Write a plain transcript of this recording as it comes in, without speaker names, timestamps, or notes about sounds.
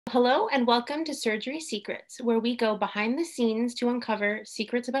Hello and welcome to Surgery Secrets, where we go behind the scenes to uncover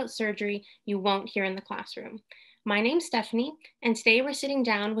secrets about surgery you won't hear in the classroom. My name's Stephanie, and today we're sitting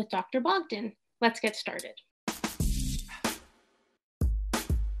down with Dr. Bogdan. Let's get started.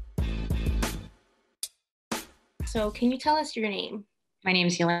 So can you tell us your name? My name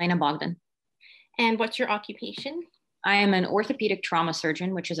is Yelena Bogdan. And what's your occupation? I am an orthopedic trauma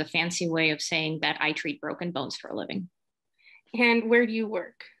surgeon, which is a fancy way of saying that I treat broken bones for a living. And where do you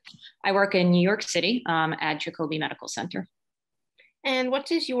work? I work in New York City at Jacobi Medical Centre. And what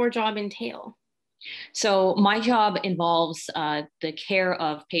does your job entail? So my job involves the care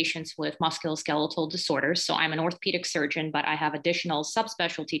of patients with musculoskeletal disorders. So I'm an orthopedic surgeon, but I have additional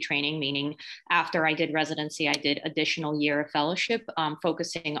subspecialty training, meaning after I did residency, I did additional year of fellowship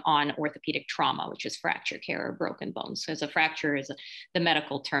focusing on orthopedic trauma, which is fracture care or broken bones, because a fracture is the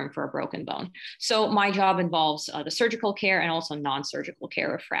medical term for a broken bone. So my job involves the surgical care and also non-surgical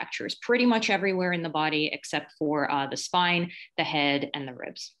care of fractures pretty much everywhere in the body except for the spine, the head, and the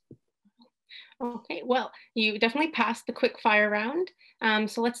ribs. Okay, well, you definitely passed the quick fire round.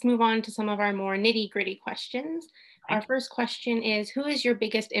 So let's move on to some of our more nitty-gritty questions. Our first question is, who is your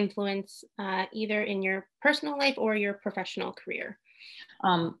biggest influence, either in your personal life or your professional career?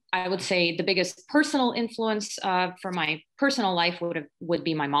 I would say the biggest personal influence for my personal life would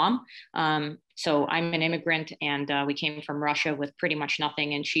be my mom. So I'm an immigrant and we came from Russia with pretty much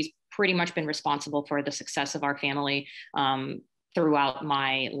nothing. And she's pretty much been responsible for the success of our family throughout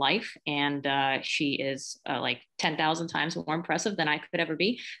my life. And she is like 10,000 times more impressive than I could ever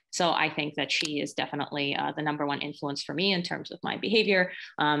be. So I think that she is definitely the number one influence for me in terms of my behavior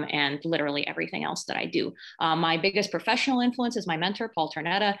and literally everything else that I do. My biggest professional influence is my mentor, Paul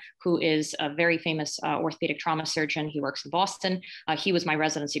Ternetta, who is a very famous orthopedic trauma surgeon. He works in Boston. He was my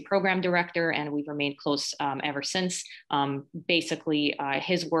residency program director, and we've remained close ever since. Basically,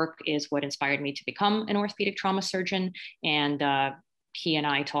 his work is what inspired me to become an orthopedic trauma surgeon. And he and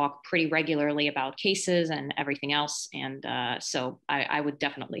I talk pretty regularly about cases and everything else. And so I would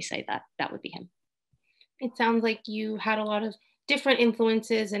definitely say that that would be him. It sounds like you had a lot of different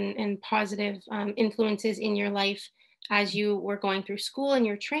influences and positive influences in your life as you were going through school and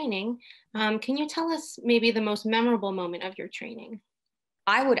your training. Can you tell us maybe the most memorable moment of your training?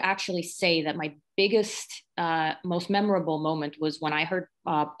 I would actually say that my biggest, most memorable moment was when I heard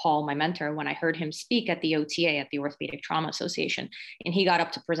Paul, my mentor, when I heard him speak at the OTA, at the Orthopaedic Trauma Association, and he got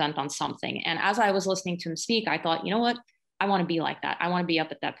up to present on something. And as I was listening to him speak, I thought, you know what? I want to be like that. I want to be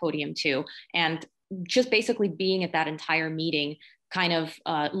up at that podium too. And just basically being at that entire meeting, kind of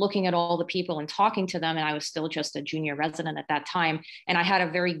looking at all the people and talking to them. And I was still just a junior resident at that time. And I had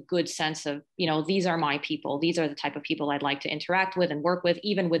a very good sense of, you know, these are my people. These are the type of people I'd like to interact with and work with,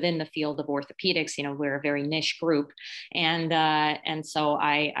 even within the field of orthopedics. You know, we're a very niche group. And so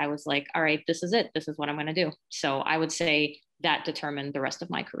I was like, all right, this is it. This is what I'm going to do. So I would say that determined the rest of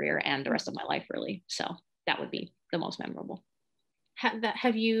my career and the rest of my life, really. So that would be the most memorable.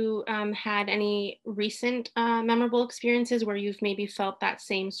 Have you had any recent memorable experiences where you've maybe felt that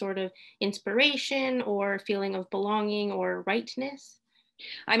same sort of inspiration or feeling of belonging or rightness?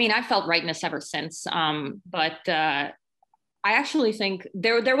 I mean, I felt rightness ever since, but I actually think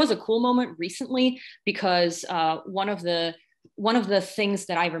there was a cool moment recently because one of the things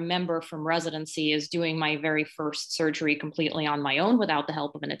that I remember from residency is doing my very first surgery completely on my own without the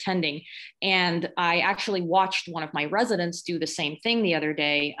help of an attending. And I actually watched one of my residents do the same thing the other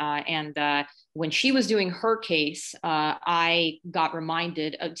day. When she was doing her case, I got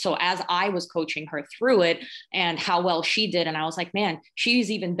reminded. So as I was coaching her through it and how well she did, and I was like, man, she's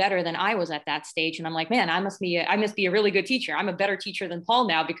even better than I was at that stage. And I'm like, man, I must be a really good teacher. I'm a better teacher than Paul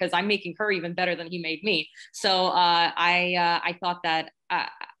now because I'm making her even better than he made me. So I thought that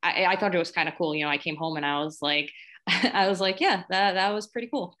I thought it was kind of cool. You know, I came home and I was like, yeah, that was pretty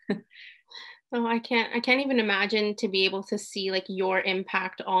cool. Oh, I can't even imagine to be able to see like your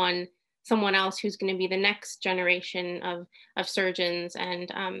impact on someone else who's going to be the next generation of surgeons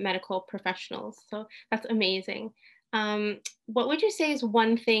and medical professionals. So that's amazing. What would you say is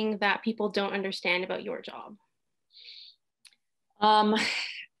one thing that people don't understand about your job?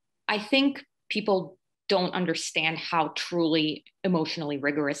 I think people don't understand how truly emotionally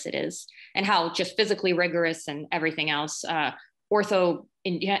rigorous it is and how just physically rigorous and everything else. Ortho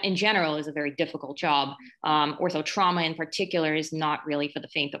in general is a very difficult job. Ortho trauma in particular is not really for the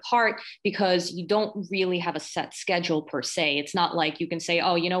faint of heart because you don't really have a set schedule per se. It's not like you can say,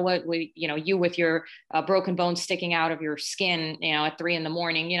 oh, you know what, you with your broken bone sticking out of your skin, at 3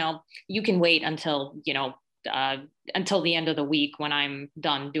 a.m, you can wait until, until the end of the week when I'm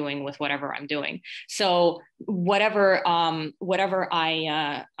done doing with whatever I'm doing. So whatever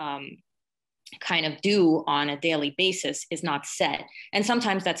I kind of do on a daily basis is not set. And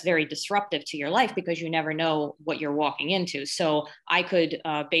sometimes that's very disruptive to your life because you never know what you're walking into. So I could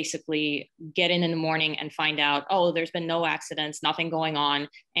basically get in the morning and find out, oh, there's been no accidents, nothing going on,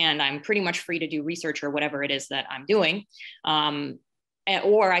 and I'm pretty much free to do research or whatever it is that I'm doing.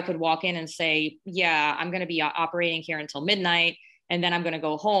 Or I could walk in and say, yeah, I'm going to be operating here until midnight. And then I'm going to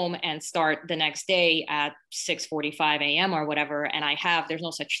go home and start the next day at 6:45 a.m. or whatever. And there's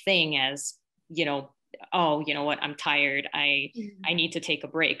no such thing as, oh, you know what, I'm tired. I need to take a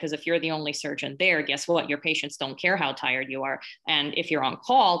break. Because if you're the only surgeon there, guess what? Your patients don't care how tired you are. And if you're on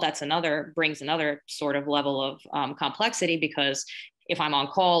call, brings another sort of level of complexity, because if I'm on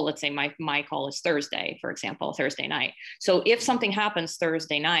call, let's say my call is Thursday, for example, Thursday night. So if something happens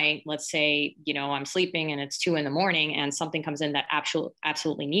Thursday night, let's say, I'm sleeping and it's 2 a.m. and something comes in that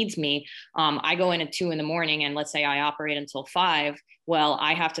absolutely needs me. I go in at 2 a.m. and let's say I operate until 5. Well,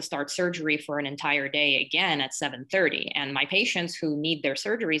 I have to start surgery for an entire day again at 7:30. And my patients who need their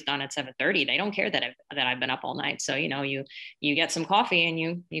surgeries done at 7:30, they don't care that I've been up all night. So, you get some coffee and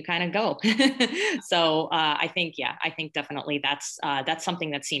you kind of go. So I think definitely that's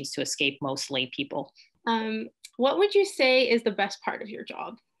something that seems to escape most lay people. What would you say is the best part of your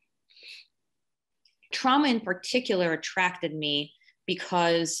job? Trauma in particular attracted me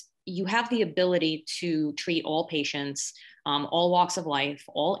because you have the ability to treat all patients, all walks of life,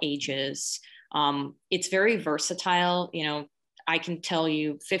 all ages. It's very versatile. I can tell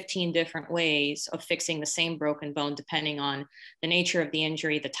you 15 different ways of fixing the same broken bone, depending on the nature of the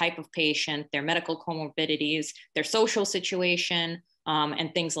injury, the type of patient, their medical comorbidities, their social situation,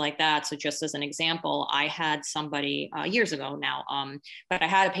 and things like that. So just as an example, I had somebody years ago now, but I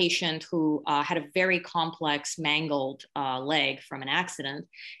had a patient who had a very complex mangled leg from an accident.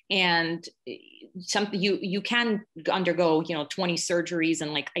 And you can undergo 20 surgeries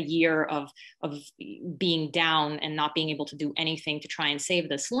and like a year of being down and not being able to do anything to try and save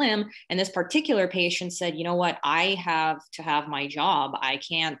this limb. And this particular patient said, you know what, I have to have my job. I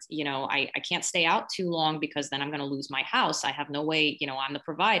can't stay out too long because then I'm going to lose my house. I have no way, I'm the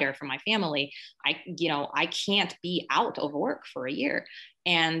provider for my family. I can't be out of work for a year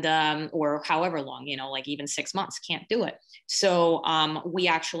and or however long, like even 6 months, can't do it. So we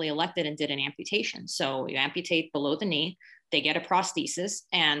actually elected and did an amputation. So you amputate below the knee, they get a prosthesis,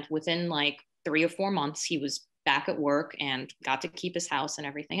 and within like 3 or 4 months, he was back at work and got to keep his house and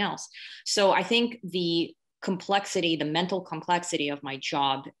everything else. So I think the mental complexity of my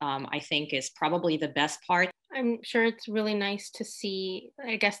job, I think is probably the best part. I'm sure it's really nice to see,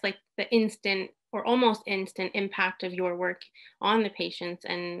 I guess, like the instant or almost instant impact of your work on the patients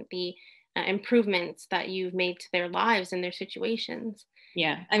and the improvements that you've made to their lives and their situations.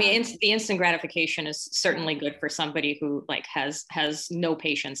 Yeah, I mean, the instant gratification is certainly good for somebody who like has no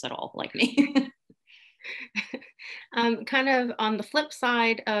patience at all, like me. Kind of on the flip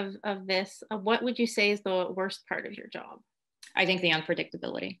side of this, what would you say is the worst part of your job? I think the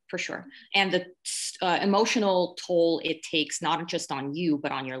unpredictability, for sure. And the emotional toll it takes, not just on you,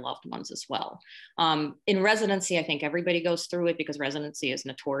 but on your loved ones as well. In residency, I think everybody goes through it because residency is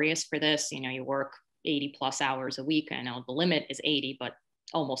notorious for this. You work 80 plus hours a week. I know the limit is 80, but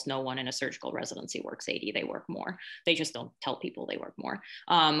almost no one in a surgical residency works 80. They work more. They just don't tell people they work more.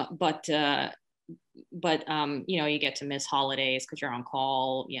 But you get to miss holidays because you're on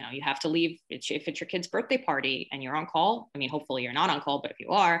call. You have to leave if it's your kid's birthday party and you're on call. I mean, hopefully you're not on call, but if you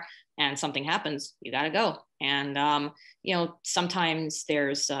are and something happens, you got to go. And sometimes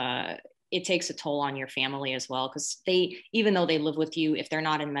it takes a toll on your family as well, because even though they live with you, if they're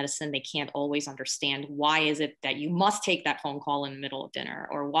not in medicine, they can't always understand why is it that you must take that phone call in the middle of dinner,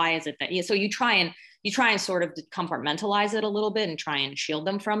 or why is it that so you try and sort of compartmentalize it a little bit and try and shield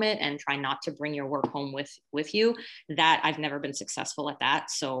them from it and try not to bring your work home with you. That I've never been successful at that.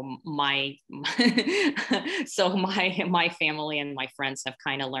 So my family and my friends have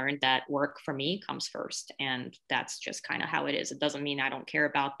kind of learned that work for me comes first, and that's just kind of how it is. It doesn't mean I don't care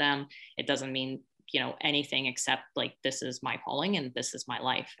about them. It doesn't mean anything except like this is my calling and this is my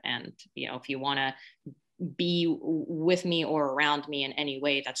life. And if you want to be with me or around me in any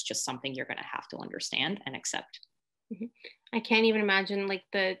way, that's just something you're going to have to understand and accept. Mm-hmm. I can't even imagine like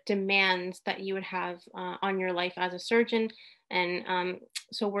the demands that you would have on your life as a surgeon. And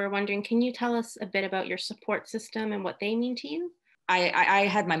so we're wondering, can you tell us a bit about your support system and what they mean to you? I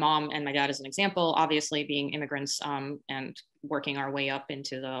had my mom and my dad as an example, obviously being immigrants and working our way up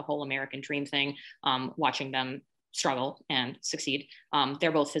into the whole American dream thing, watching them struggle and succeed.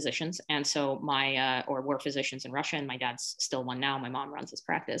 They're both physicians. And so or were physicians in Russia, and my dad's still one now. My mom runs his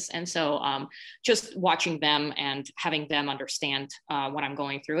practice. And so just watching them and having them understand what I'm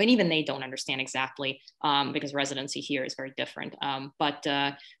going through. And even they don't understand exactly because residency here is very different. But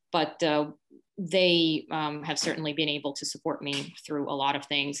they have certainly been able to support me through a lot of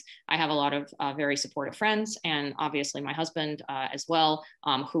things. I have a lot of very supportive friends, and obviously my husband as well,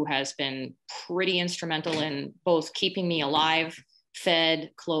 who has been pretty instrumental in both keeping me alive,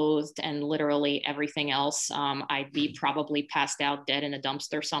 fed, clothed, and literally everything else. I'd be probably passed out dead in a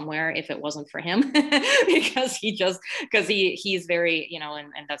dumpster somewhere if it wasn't for him, because he's very,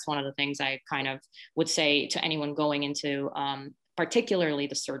 and that's one of the things I kind of would say to anyone going into particularly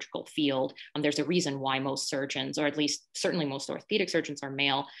the surgical field. There's a reason why most surgeons, or at least certainly most orthopedic surgeons, are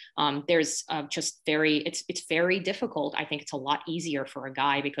male. There's just it's very difficult. I think it's a lot easier for a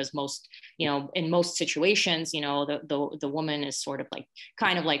guy because in most situations, the woman is sort of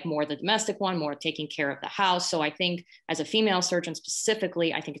kind of like more the domestic one, more taking care of the house. So I think as a female surgeon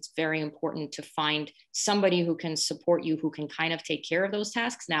specifically, I think it's very important to find somebody who can support you, who can kind of take care of those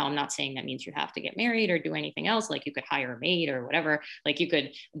tasks. Now, I'm not saying that means you have to get married or do anything else. Like you could hire a maid or whatever,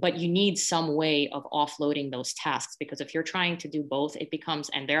 but you need some way of offloading those tasks, because if you're trying to do both, it becomes,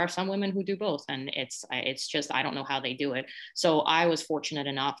 and there are some women who do both, and it's just, I don't know how they do it. So I was fortunate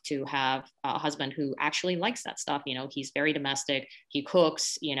enough to have a husband who actually likes that stuff. He's very domestic. He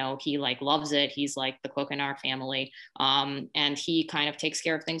cooks, he loves it. He's like the cook in our family. And he kind of takes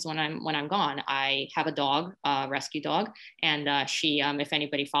care of things when I'm gone. I have a dog, a rescue dog. And she, if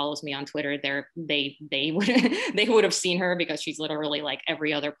anybody follows me on Twitter, they would have seen her, because she's literally like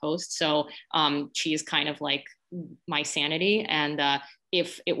every other post. So she is kind of like my sanity. And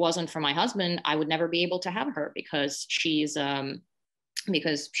if it wasn't for my husband, I would never be able to have her, because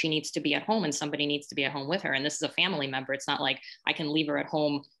because she needs to be at home and somebody needs to be at home with her. And this is a family member. It's not like I can leave her at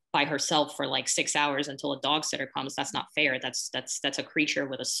home by herself for like 6 hours until a dog sitter comes. That's not fair. That's a creature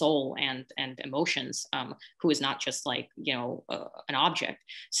with a soul and emotions, who is not just like, an object.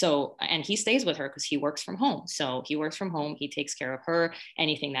 So, and he stays with her because he works from home. So he works from home. He takes care of her.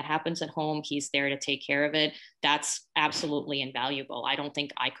 Anything that happens at home, he's there to take care of it. That's absolutely invaluable. I don't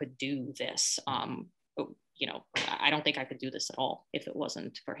think I could do this. I don't think I could do this at all if it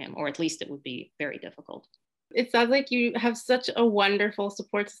wasn't for him, or at least it would be very difficult. It sounds like you have such a wonderful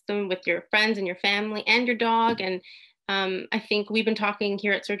support system with your friends and your family and your dog. And I think we've been talking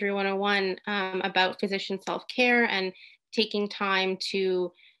here at Surgery 101 about physician self-care and taking time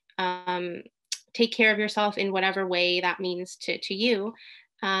to take care of yourself in whatever way that means to you.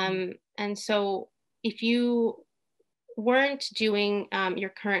 And so if you weren't doing your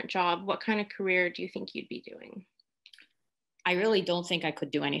current job, what kind of career do you think you'd be doing? I really don't think I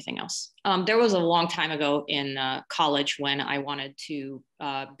could do anything else. There was a long time ago in college when I wanted to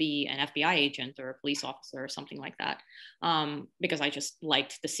be an FBI agent or a police officer or something like that, because I just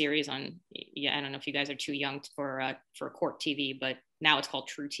liked the series on. Yeah, I don't know if you guys are too young for court TV, but now it's called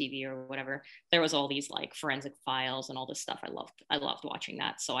True TV or whatever. There was all these like forensic files and all this stuff. I loved watching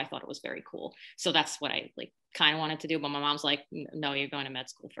that, so I thought it was very cool. So that's what I like kind of wanted to do, but my mom's like, no, you're going to med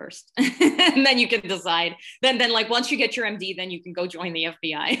school first, and then you can decide. Then like once you get your MD, then you can go join the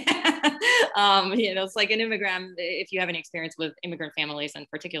FBI. It's like an immigrant. If you have any experience with immigrant families and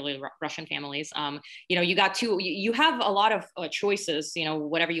particularly Russian families, you have a lot of choices.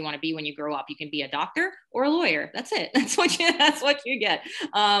 Whatever you want to be when you grow up, you can be a doctor or a lawyer. That's it. That's what you get.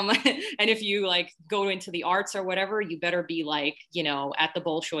 And if you like go into the arts or whatever, you better be like at the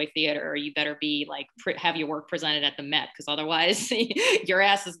Bolshoi Theater, or you better be like have your work presented at the Met, because otherwise your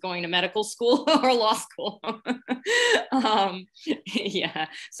ass is going to medical school or law school. Yeah.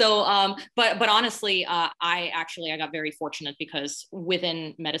 So, but honestly, I got very fortunate, because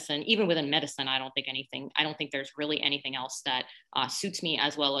within medicine, I don't think there's really anything else that suits me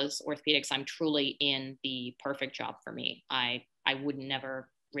as well as orthopedics. I'm truly in the perfect job for me. I would never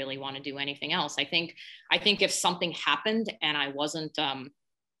really want to do anything else. I think if something happened and I wasn't,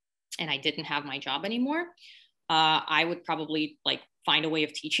 and I didn't have my job anymore, I would probably like find a way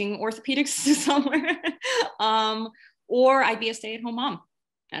of teaching orthopedics somewhere, or I'd be a stay-at-home mom.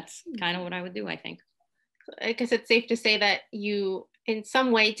 That's kind of what I would do, I think. I guess it's safe to say that you, in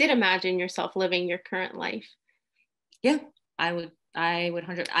some way, did imagine yourself living your current life. Yeah, I would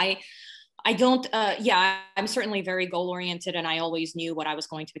 100. I don't, I'm certainly very goal-oriented, and I always knew what I was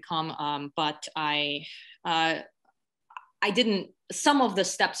going to become. But I didn't, some of the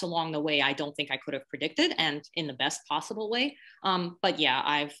steps along the way, I don't think I could have predicted, and in the best possible way. But yeah,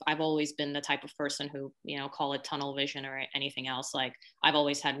 I've always been the type of person who, call it tunnel vision or anything else. Like I've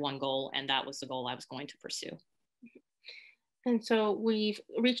always had one goal, and that was the goal I was going to pursue. And so we've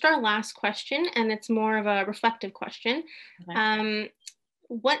reached our last question, and it's more of a reflective question. Okay. Um,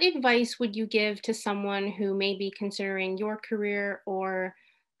 what advice would you give to someone who may be considering your career or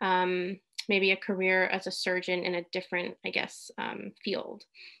maybe a career as a surgeon in a different, I guess, field?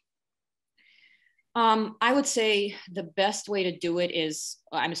 I would say the best way to do it is,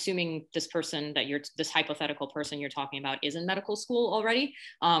 I'm assuming this person that this hypothetical person you're talking about is in medical school already,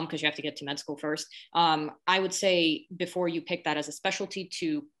 because you have to get to med school first. I would say before you pick that as a specialty,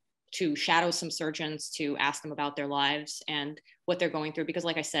 to shadow some surgeons, to ask them about their lives and what they're going through, because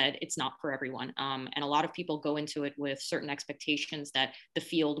like I said, it's not for everyone. And a lot of people go into it with certain expectations that the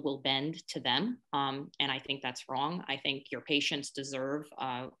field will bend to them. And I think that's wrong. I think your patients deserve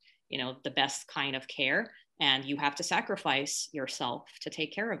the best kind of care, and you have to sacrifice yourself to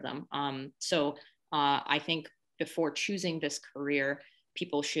take care of them. So I think before choosing this career,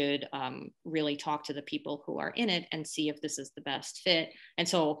 people should really talk to the people who are in it and see if this is the best fit. And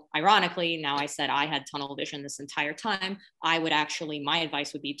so ironically, now I said I had tunnel vision this entire time, my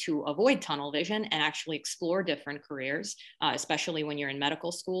advice would be to avoid tunnel vision and actually explore different careers, especially when you're in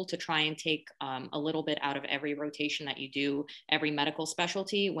medical school, to try and take a little bit out of every rotation that you do, every medical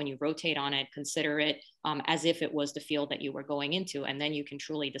specialty. When you rotate on it, consider it as if it was the field that you were going into, and then you can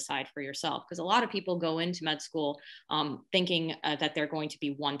truly decide for yourself. Because a lot of people go into med school thinking that they're going to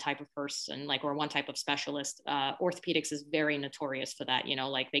be one type of person, or one type of specialist. Orthopedics is very notorious for that.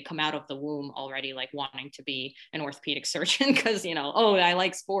 They come out of the womb already wanting to be an orthopedic surgeon because oh, I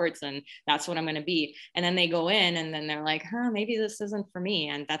like sports and that's what I'm going to be. And then they go in and then they're like, maybe this isn't for me,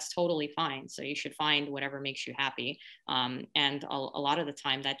 and that's totally fine. So you should find whatever makes you happy. And a lot of the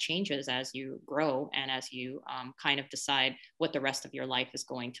time that changes as you grow and as you kind of decide what the rest of your life is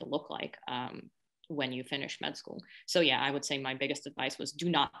going to look like when you finish med school. So yeah, I would say my biggest advice was do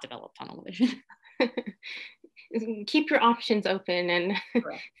not develop tunnel vision. Keep your options open and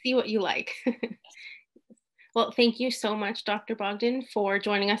see what you like. Well, thank you so much, Dr. Bogdan, for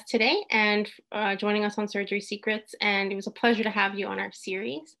joining us today and joining us on Surgery Secrets. And it was a pleasure to have you on our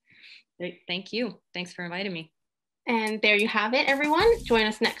series. Thank you. Thanks for inviting me. And there you have it, everyone. Join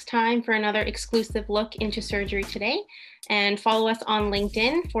us next time for another exclusive look into surgery today. And follow us on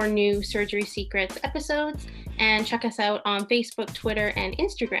LinkedIn for new Surgery Secrets episodes. And check us out on Facebook, Twitter, and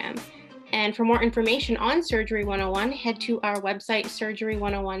Instagram. And for more information on Surgery 101, head to our website,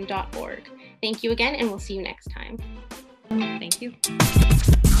 surgery101.org. Thank you again, and we'll see you next time. Thank you.